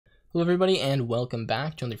Hello everybody and welcome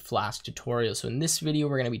back to another Flask tutorial. So in this video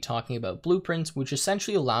we're going to be talking about blueprints, which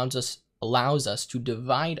essentially allows us to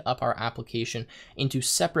divide up our application into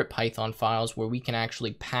separate Python files where we can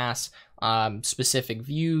actually pass specific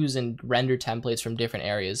views and render templates from different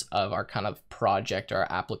areas of our kind of project or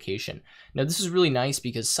application. Now this is really nice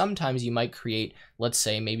because sometimes you might create, let's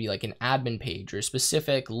say maybe like an admin page or a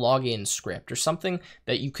specific login script or something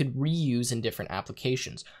that you could reuse in different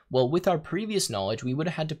applications. Well, with our previous knowledge, we would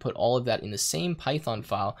have had to put all of that in the same Python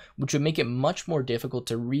file, which would make it much more difficult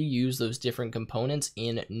to reuse those different components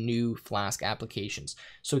in new Flask applications.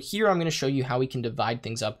 So here I'm going to show you how we can divide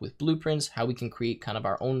things up with blueprints, how we can create kind of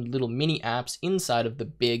our own little mini apps inside of the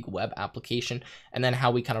big web application, and then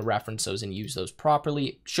how we kind of reference those and use those properly.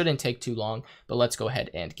 It shouldn't take too long, but let's go ahead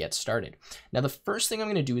and get started. Now, the first thing I'm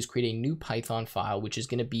going to do is create a new Python file, which is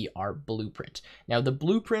going to be our blueprint. Now, the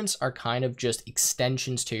blueprints are kind of just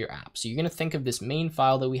extensions to your app. So you're going to think of this main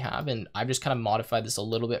file that we have, and I've just kind of modified this a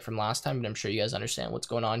little bit from last time, but I'm sure you guys understand what's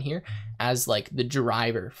going on here, as like the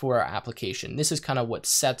driver for our application. This is kind of what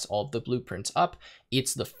sets all of the blueprints up.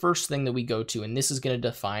 It's the first thing that we go to, and this is going to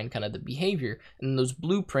define kind of the behavior, and those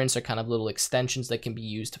blueprints are kind of little extensions that can be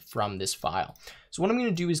used from this file. So what I'm going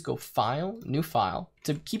to do is go File, New File.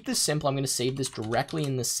 To keep this simple, I'm going to save this directly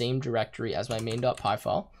in the same directory as my main.py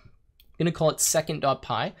file. I'm going to call it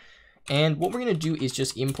second.py, and what we're going to do is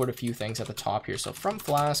just import a few things at the top here. So from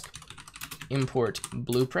Flask, import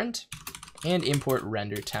blueprint, and import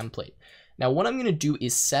render template. Now, what I'm going to do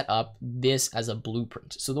is set up this as a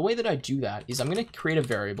blueprint. So the way that I do that is I'm going to create a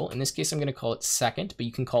variable. In this case, I'm going to call it second, but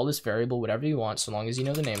you can call this variable whatever you want, so long as you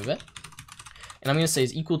know the name of it. And I'm going to say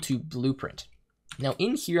is equal to blueprint. Now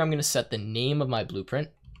in here, I'm going to set the name of my blueprint,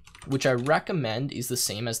 which I recommend is the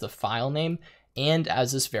same as the file name and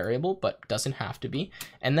as this variable, but doesn't have to be.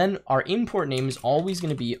 And then our import name is always going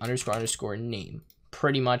to be __ name.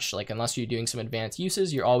 Pretty much, like, unless you're doing some advanced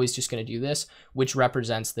uses, you're always just going to do this, which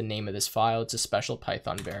represents the name of this file. It's a special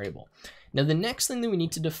Python variable. Now, the next thing that we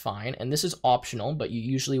need to define, and this is optional, but you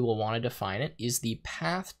usually will want to define it, is the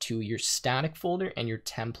path to your static folder and your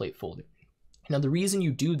template folder. Now, the reason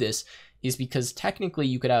you do this is because technically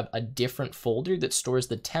you could have a different folder that stores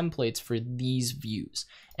the templates for these views.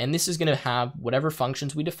 And this is going to have whatever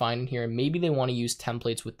functions we define in here. Maybe they want to use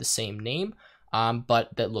templates with the same name,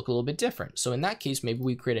 but that look a little bit different. So in that case, maybe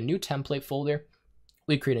we create a new template folder,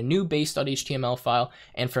 we create a new base.html file,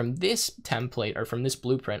 and from this template or from this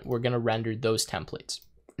blueprint, we're going to render those templates.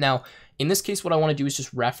 Now, in this case, what I want to do is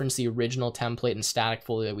just reference the original template and static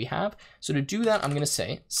folder that we have. So to do that, I'm going to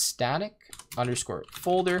say static _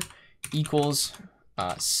 folder equals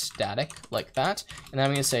static, like that. And then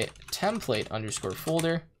I'm going to say template _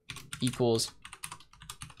 folder equals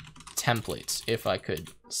templates, if I could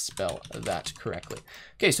spell that correctly.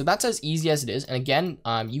 Okay, so that's as easy as it is. And again,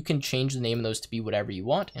 you can change the name of those to be whatever you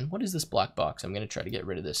want. And what is this black box? I'm going to try to get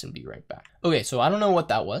rid of this and be right back. Okay, so I don't know what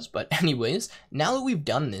that was, but anyways, now that we've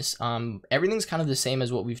done this, everything's kind of the same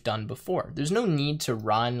as what we've done before. There's no need to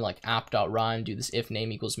run like app.run, do this if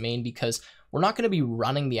name equals main, because we're not going to be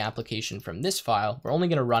running the application from this file. We're only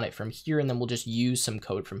going to run it from here, and then we'll just use some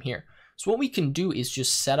code from here. So what we can do is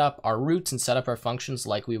just set up our roots and set up our functions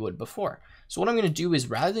like we would before. So what I'm going to do is,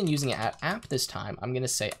 rather than using @app this time, I'm going to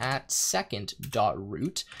say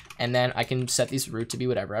 @second.root, and then I can set this root to be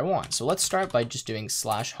whatever I want. So let's start by just doing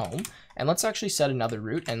 /home, and let's actually set another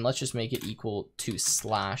root, and let's just make it equal to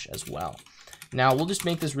 / as well. Now we'll just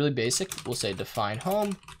make this really basic. We'll say define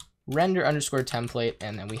home, render _ template,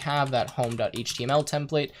 and then we have that home.html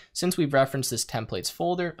template. Since we've referenced this templates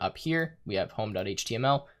folder up here, we have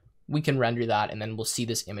home.html. We can render that, and then we'll see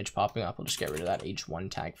this image popping up. We'll just get rid of that h1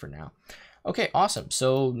 tag for now. Okay, awesome.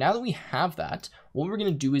 So now that we have that, what we're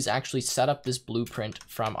going to do is actually set up this blueprint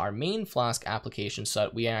from our main Flask application so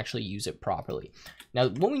that we actually use it properly. Now,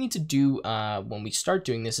 what we need to do when we start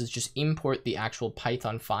doing this is just import the actual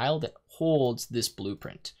Python file that holds this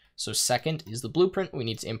blueprint. So second is the blueprint. We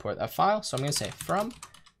need to import that file. So I'm going to say from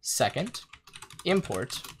second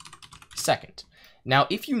import second. Now,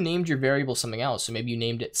 if you named your variable something else, so maybe you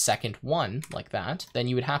named it second1 like that, then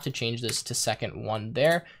you would have to change this to second1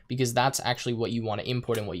 there, because that's actually what you want to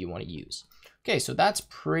import and what you want to use. Okay, so that's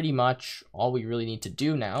pretty much all we really need to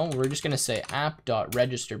do now. We're just going to say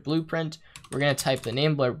app.register blueprint. We're going to type the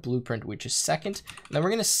name blueprint, which is second, and then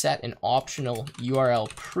we're going to set an optional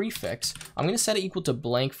URL prefix. I'm going to set it equal to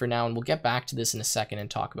blank for now, and we'll get back to this in a second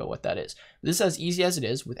and talk about what that is. This is as easy as it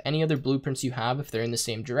is with any other blueprints you have. If they're in the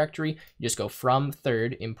same directory, you just go from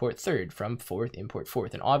third, import third, from fourth, import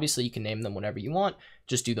fourth. And obviously you can name them whatever you want.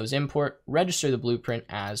 Just do those import, register the blueprint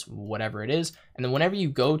as whatever it is. And then whenever you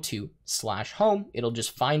go to /home, it'll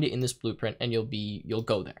just find it in this blueprint and you'll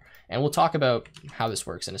go there. And we'll talk about how this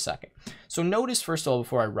works in a second. So notice first of all,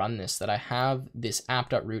 before I run this, that I have this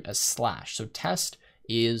app.root as /. So test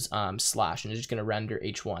is / and it's just going to render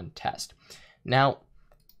h1 test. Now,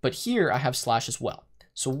 but here I have / as well.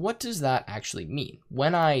 So what does that actually mean?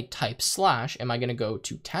 When I type /, am I going to go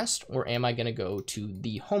to test or am I going to go to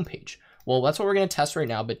the home page? Well, that's what we're going to test right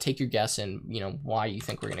now, but take your guess and why you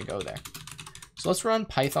think we're going to go there. So let's run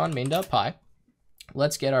python main.py.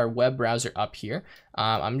 Let's get our web browser up here.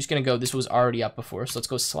 I'm just going to go, this was already up before. So let's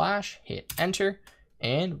go /, hit enter.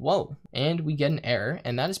 And whoa, and we get an error,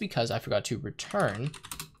 and that is because I forgot to return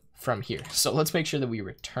from here. So let's make sure that we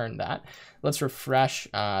return that. Let's refresh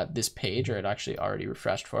this page, or it actually already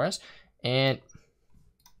refreshed for us. And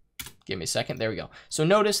give me a second, there we go. So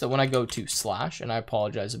notice that when I go to /, and I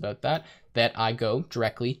apologize about that, that I go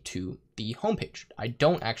directly to the home page. I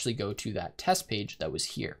don't actually go to that test page that was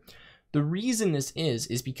here. The reason this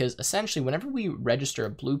is because essentially whenever we register a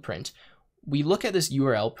blueprint, we look at this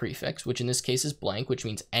URL prefix, which in this case is blank, which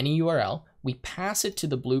means any URL. We pass it to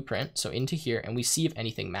the blueprint, so into here, and we see if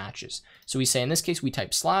anything matches. So we say in this case, we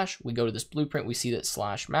type /, we go to this blueprint, we see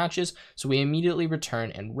that / matches, so we immediately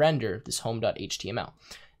return and render this home.html.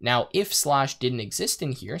 Now, if / didn't exist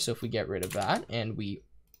in here, so if we get rid of that and we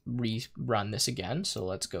rerun this again, so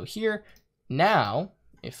let's go here. Now,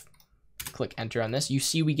 if click enter on this, you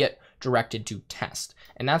see we get directed to test.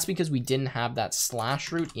 And that's because we didn't have that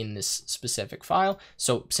 / root in this specific file.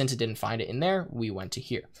 So since it didn't find it in there, we went to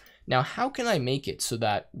here. Now, how can I make it so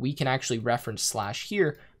that we can actually reference /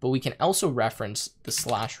 here, but we can also reference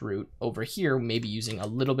the / root over here, maybe using a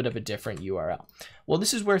little bit of a different URL? Well,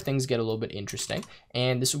 this is where things get a little bit interesting,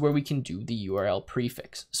 and this is where we can do the URL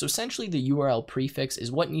prefix. So essentially the URL prefix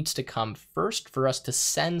is what needs to come first for us to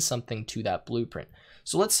send something to that blueprint.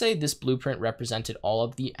 So let's say this blueprint represented all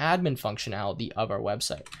of the admin functionality of our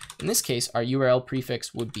website. In this case, our URL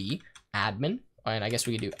prefix would be admin, and I guess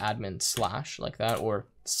we could do admin / like that, or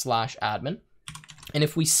 /admin. And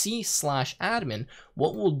if we see /admin,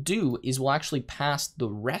 what we'll do is we'll actually pass the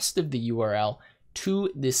rest of the URL to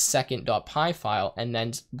this second.py file and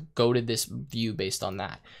then go to this view based on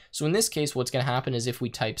that. So in this case, what's going to happen is if we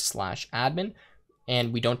type /admin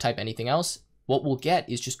and we don't type anything else, what we'll get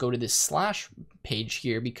is just go to this / page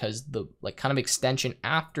here because the kind of extension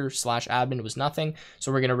after /admin was nothing.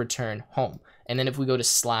 So we're going to return home. And then if we go to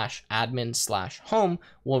 /admin / home,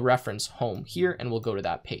 we'll reference home here and we'll go to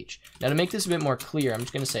that page. Now to make this a bit more clear, I'm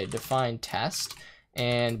just going to say define test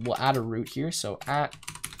and we'll add a root here. So at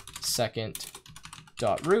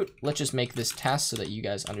second.root, let's just make this test so that you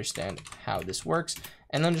guys understand how this works.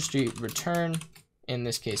 And then just do return. In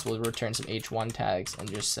this case, we'll return some h1 tags and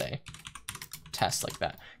just say test like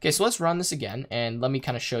that. Okay, so let's run this again and let me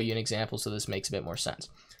kind of show you an example so this makes a bit more sense.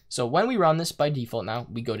 So when we run this by default now,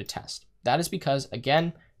 we go to test. That is because,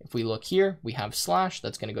 again, if we look here, we have /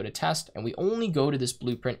 that's going to go to test, and we only go to this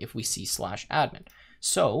blueprint if we see /admin.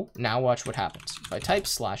 So now watch what happens. If I type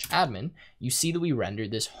 /admin, you see that we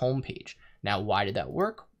rendered this home page. Now, why did that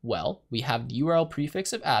work? Well, we have the URL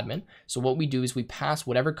prefix of admin. So what we do is we pass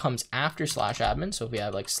whatever comes after /admin. So if we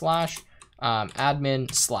have like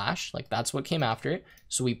admin / like that's what came after it.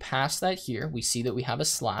 So we pass that here. We see that we have a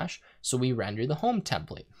 /, so we render the home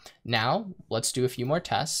template. Now let's do a few more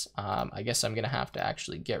tests. I guess I'm gonna have to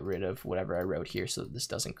actually get rid of whatever I wrote here so that this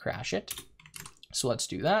doesn't crash it. So let's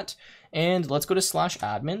do that. And let's go to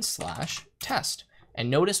 /admin / test. And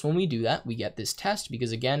notice when we do that, we get this test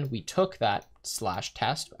because again, we took that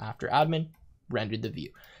 /test after admin, rendered the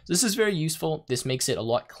view. So this is very useful. This makes it a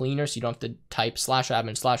lot cleaner so you don't have to type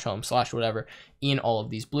 /admin / home / whatever in all of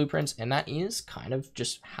these blueprints. And that is kind of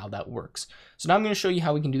just how that works. So now I'm going to show you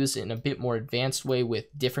how we can do this in a bit more advanced way with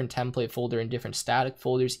different template folder and different static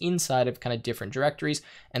folders inside of kind of different directories.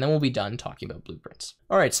 And then we'll be done talking about blueprints.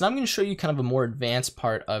 All right, so now I'm going to show you kind of a more advanced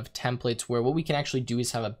part of templates where what we can actually do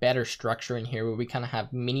is have a better structure in here where we kind of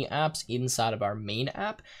have mini apps inside of our main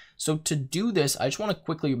app. So to do this, I just want to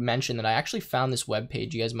quickly mention that I actually found this web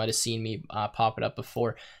page. You guys might have seen me pop it up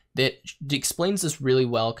before. That explains this really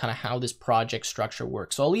well, kind of how this project structure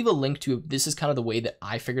works. So I'll leave a link to, this is kind of the way that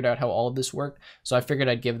I figured out how all of this worked. So I figured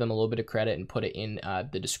I'd give them a little bit of credit and put it in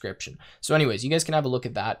the description. So anyways, you guys can have a look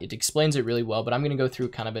at that. It explains it really well, but I'm going to go through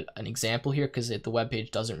kind of an example here because the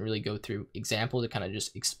webpage doesn't really go through examples. It kind of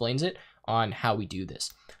just explains it. on how we do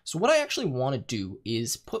this. So what I actually want to do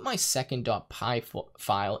is put my second.py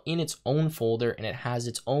file in its own folder, and it has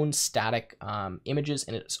its own static images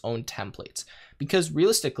and its own templates. Because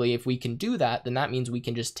realistically, if we can do that, then that means we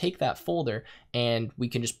can just take that folder and we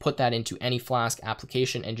can just put that into any Flask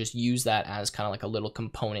application and just use that as kind of like a little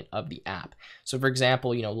component of the app. So for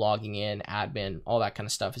example, you know, logging in, admin, all that kind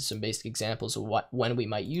of stuff is some basic examples of when we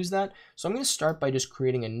might use that. So I'm going to start by just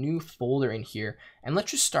creating a new folder in here, and let's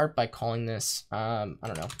just start by calling this, I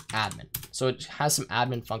don't know, admin. So it has some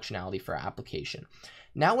admin functionality for our application.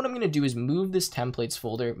 Now what I'm going to do is move this templates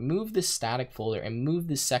folder, move this static folder, and move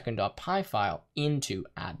this second.py file into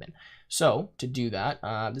admin. So to do that,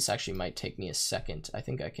 this actually might take me a second. I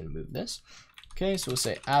think I can move this. Okay, so we'll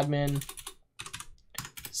say admin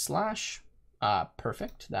 /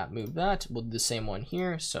 perfect. That moved that. We'll do the same one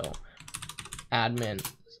here. So admin,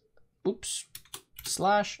 oops, /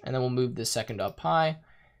 and then we'll move this second.py.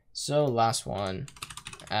 So last one,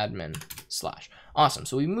 admin /. Awesome.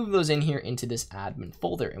 So we move those in here into this admin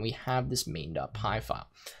folder, and we have this main.py file.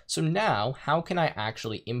 So now how can I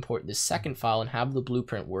actually import this second file and have the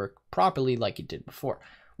blueprint work properly like it did before?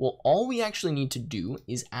 Well, all we actually need to do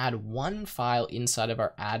is add one file inside of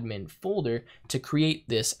our admin folder to create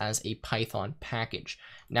this as a Python package.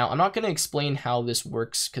 Now, I'm not going to explain how this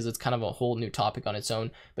works because it's kind of a whole new topic on its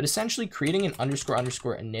own, but essentially creating an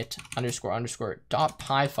 __init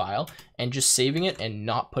 __.py file and just saving it and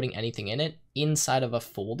not putting anything in it inside of a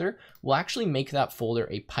folder will actually make that folder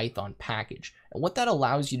a Python package. And what that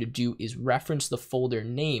allows you to do is reference the folder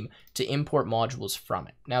name to import modules from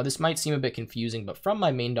it. Now, this might seem a bit confusing, but from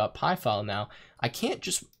my main.py file now, I can't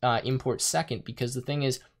just import second, because the thing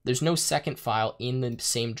is, there's no second file in the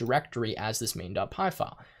same directory as this main.py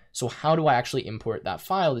file. So how do I actually import that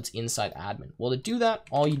file that's inside admin? Well, to do that,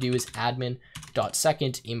 all you do is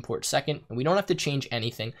admin.second import second, and we don't have to change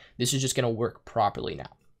anything. This is just going to work properly now.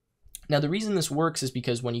 Now, the reason this works is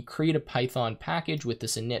because when you create a Python package with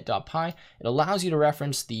this init.py, it allows you to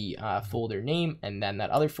reference the folder name and then that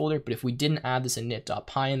other folder. But if we didn't add this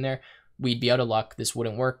init.py in there, we'd be out of luck. This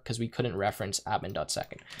wouldn't work because we couldn't reference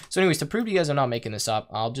admin.second. So anyways, to prove to you guys I'm not making this up,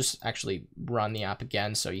 I'll just actually run the app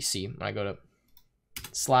again. So you see when I go to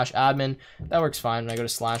 /admin, that works fine. When I go to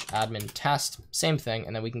 /admin test, same thing,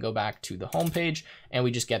 and then we can go back to the home page and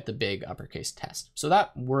we just get the big uppercase test. So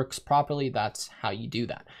that works properly. That's how you do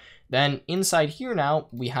that. Then inside here now,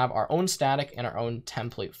 we have our own static and our own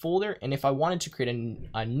template folder. And if I wanted to create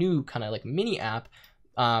a new kind of like mini app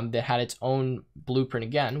that had its own blueprint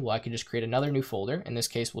again, well, I could just create another new folder. In this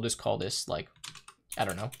case, we'll just call this like, I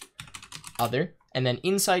don't know, other. And then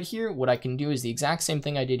inside here, what I can do is the exact same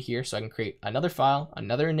thing I did here. So I can create another file,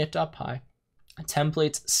 another init.py, a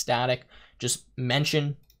templates static, just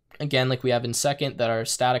mention again, like we have in second, that our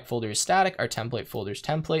static folder is static, our template folder is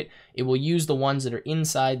template. It will use the ones that are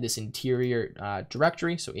inside this interior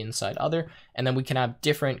directory, so inside other, and then we can have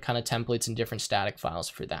different kind of templates and different static files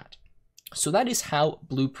for that. So that is how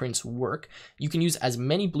blueprints work. You can use as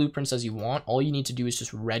many blueprints as you want. All you need to do is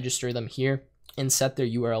just register them here and set their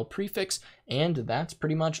URL prefix, and that's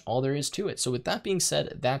pretty much all there is to it. So with that being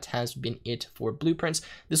said, that has been it for blueprints.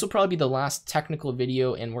 This will probably be the last technical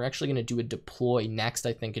video, and we're actually going to do a deploy next,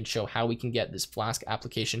 I think, and show how we can get this Flask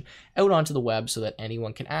application out onto the web so that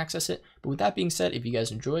anyone can access it. But with that being said, if you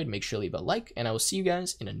guys enjoyed, make sure to leave a like, and I will see you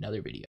guys in another video.